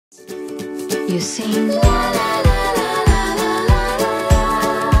You sing la la la la la la la la.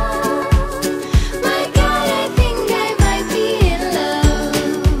 My God, I think I might be in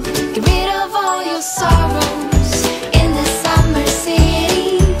love. Get rid of all your sorrows in the summer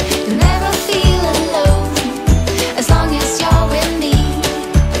city. You'll never feel alone as long as you're with me.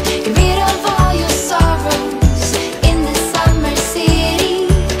 Get rid of all your sorrows in the summer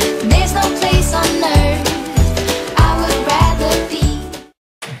city. There's no place on earth I would rather be.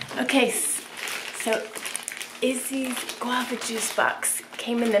 Okay, so Izzy's guava juice box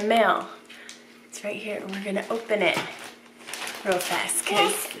came in the mail. It's right here, and we're gonna open it real fast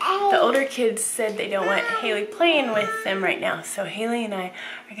because the older kids said they don't want Haley playing with them right now. So Haley and I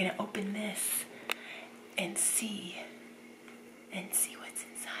are gonna open this and see what's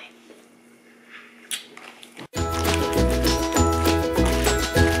inside.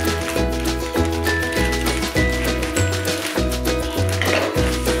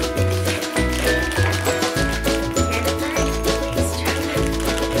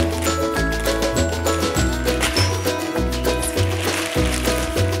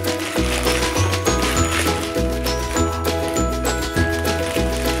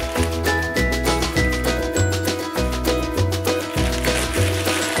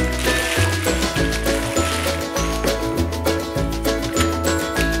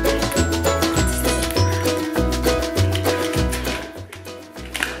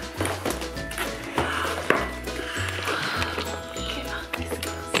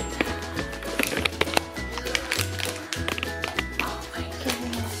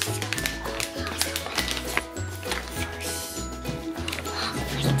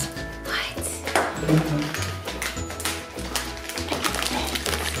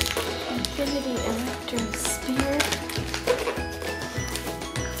 Infinity electro spear.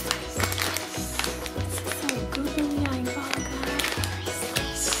 What's this little googly eye ball guy?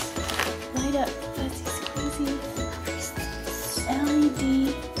 Light up fuzzy squeezy. LED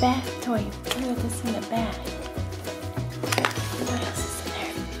bath toy. Look at this in the bag. What else is in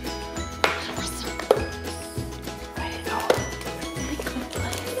there? Liquid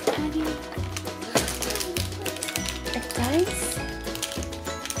glass putty. A dice.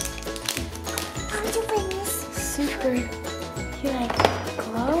 Super Heli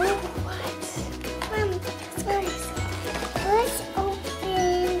Globe? What? Mom, let's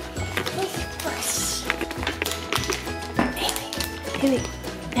open this first. Haley,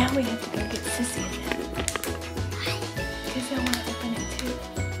 now we have to go get Sissy in it. Because I want to open it too.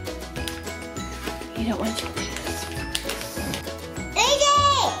 You don't want to do this.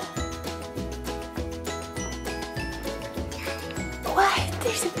 What?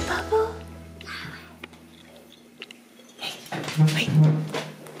 There's a bubble? Hey, wait.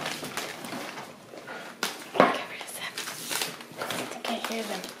 Get rid of them. I think I hear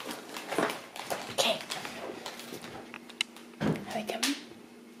them. Okay. Are they coming?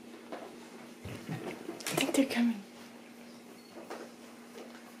 I think they're coming.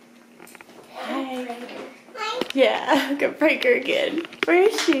 Hi. Yeah, go break her again. Where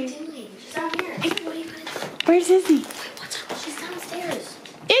is she? She's down here. Hey, what are you gonna do? Where's Izzy? What's up? She's downstairs.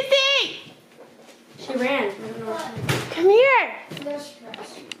 Izzy! She ran. Come here.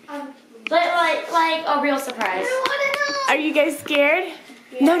 Like a real surprise. Are you guys scared?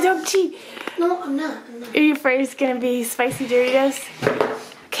 Yeah. No, don't cheat. No, I'm not. Are you afraid it's gonna be spicy Doritos?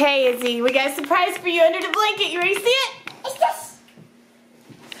 Okay, Izzy, we got a surprise for you under the blanket. You ready to see it? It's this.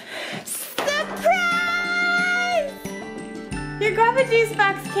 Surprise! Your guava juice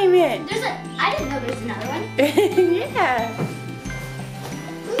box came in. I didn't know there's another one. Yeah.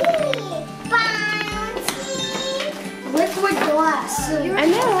 Liquid glass. I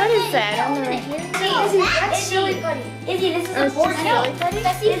know, what is that? I don't know. Izzy, that's silly putty. Izzy, this is a board. Silly putty?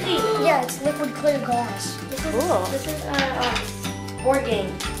 Izzy. Yeah, it's liquid clear glass. Cool. This is a board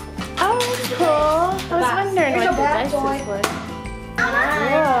game. Oh, cool. I was wondering what the dice was.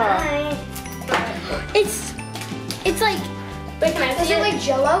 Whoa. It's like. Wait, can I see it? Is it like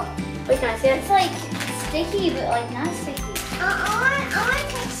Jello? Wait, can I see it? It's like sticky, but like not sticky. I want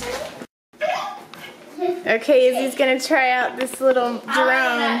to see it. Okay, Izzy's gonna try out this little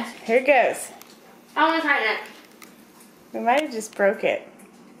drone. Here it goes. I want to try that. We might have just broke it.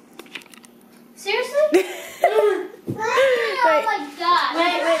 Seriously? Oh my god.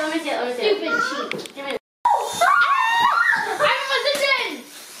 Wait, let me see it. Stupid cheat. Give me I'm a musician!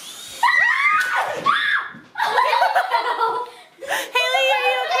 Haley, are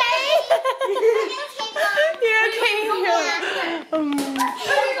you okay? You're okay. Hold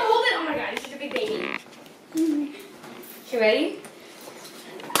it. Oh my god, you're such a big baby. You ready?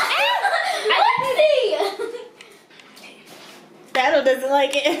 I can see! Battle doesn't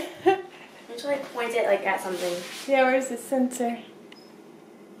like it. Just like point it like at something. Yeah, where's the sensor?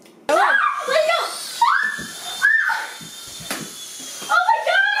 Oh! Let go! Oh my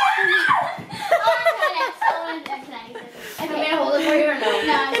god! Can I hold it for you or no?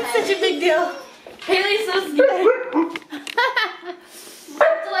 No, It's such a big deal. Haley's so scared.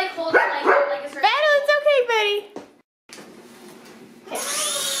 To like hold it like a certain. Battle, it's okay, buddy.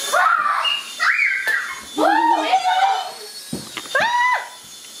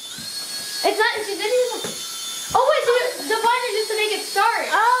 It's not, she didn't even. Oh wait, so the button is just to make it start.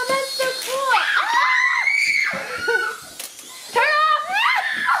 Oh, that's so cool. Turn off!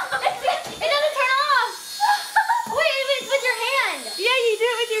 It doesn't turn off. Wait, it's with your hand. Yeah, you do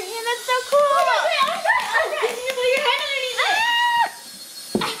it with your hand. That's so cool. Okay. You put your hand underneath it.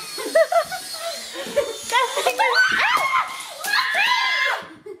 That's like a...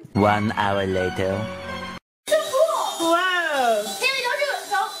 1 hour later. So cool. Whoa. Haley, don't do it.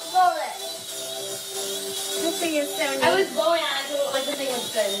 Don't blow it. This thing is so neat. I was blowing on it so like the thing was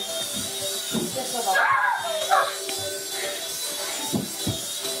good. Just hold on.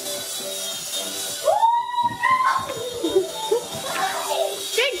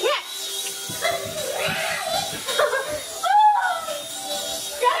 Good catch.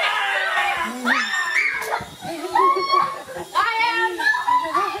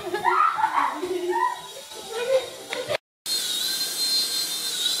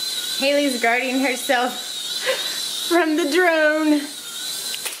 Haley's guarding herself from the drone. See?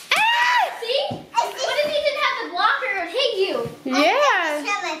 What if you didn't have the blocker? It would hit you.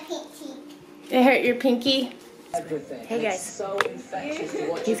 Yeah. my pinky. It hurt your pinky? Hey guys.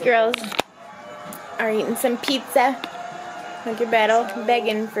 These girls are eating some pizza. Look at Battle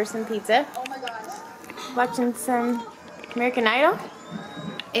begging for some pizza. Watching some American Idol.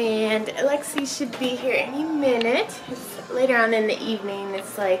 And Lexi should be here any minute. It's later on in the evening.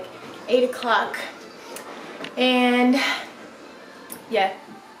 It's like 8 o'clock. And yeah,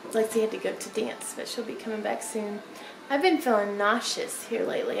 Lexi had to go to dance, but she'll be coming back soon. I've been feeling nauseous here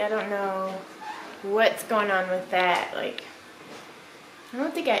lately. I don't know what's going on with that. Like, I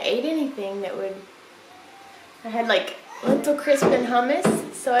don't think I ate anything that would... I had like lentil crisp and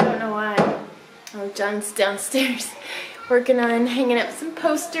hummus, so I don't know why. Oh, John's downstairs working on hanging up some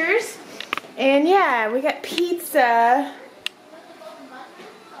posters. And yeah, we got pizza.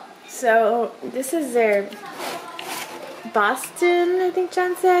 So this is their Boston, I think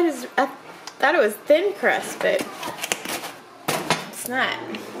John said. I thought it was thin crust, but it's not.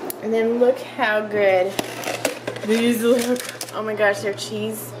 And then look how good these look. Oh my gosh, their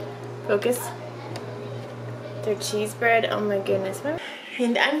cheese. Focus. Their cheese bread. Oh my goodness.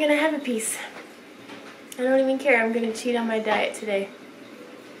 And I'm gonna have a piece. I don't even care. I'm gonna cheat on my diet today.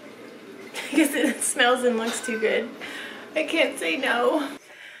 Because it smells and looks too good. I can't say no.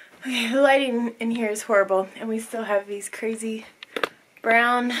 Okay, the lighting in here is horrible. And we still have these crazy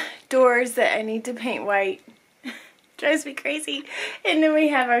brown doors that I need to paint white. Drives me crazy. And then we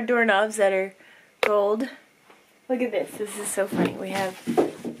have our doorknobs that are gold. Look at this. This is so funny. We have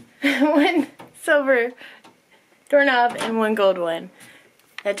one silver doorknob and one gold one.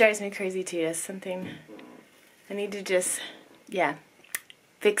 That drives me crazy too. That's something I need to just, yeah,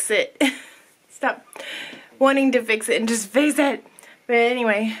 fix it. Stop wanting to fix it and just fix it. But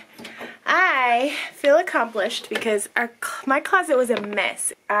anyway, I feel accomplished because my closet was a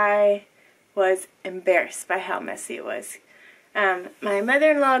mess. I was embarrassed by how messy it was. My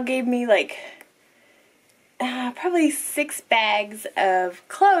mother-in-law gave me like probably 6 bags of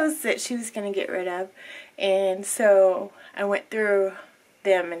clothes that she was going to get rid of. And so I went through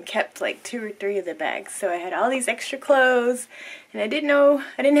them and kept like 2 or 3 of the bags. So I had all these extra clothes and I didn't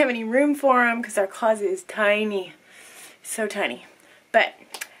have any room for them because our closet is tiny. So tiny. But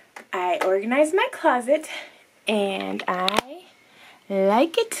I organized my closet and I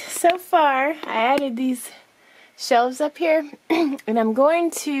like it so far. I added these shelves up here and I'm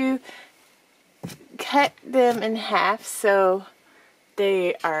going to cut them in half so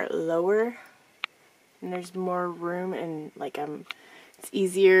they are lower and there's more room and like it's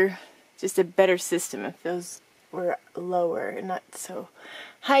easier, just a better system if those were lower and not so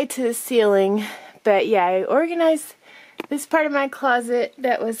high to the ceiling. But yeah, I organized this part of my closet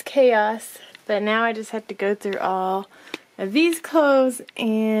that was chaos, but now I just have to go through all of these clothes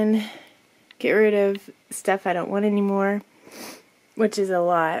and get rid of stuff I don't want anymore, which is a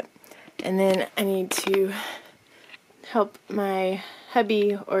lot. And then I need to help my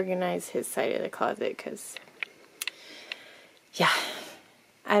hubby organize his side of the closet because, yeah,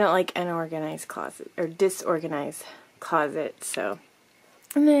 I don't like unorganized closet or disorganized closet. So,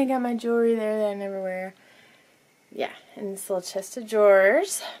 and then I got my jewelry there that I never wear. Yeah, and this little chest of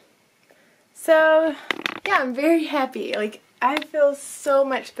drawers. So, yeah, I'm very happy. Like, I feel so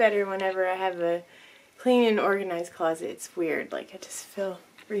much better whenever I have a clean and organized closet. It's weird. Like, I just feel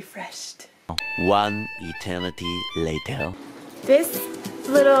refreshed. One eternity later. This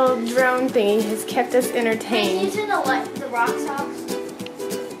little drone thingy has kept us Are you entertained. using the rock socks?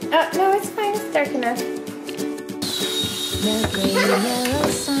 Oh, no, it's fine. It's dark enough. The gray yellow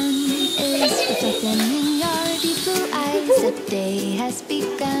sun is reflecting in your deep blue eyes. The day has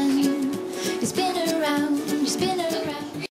begun.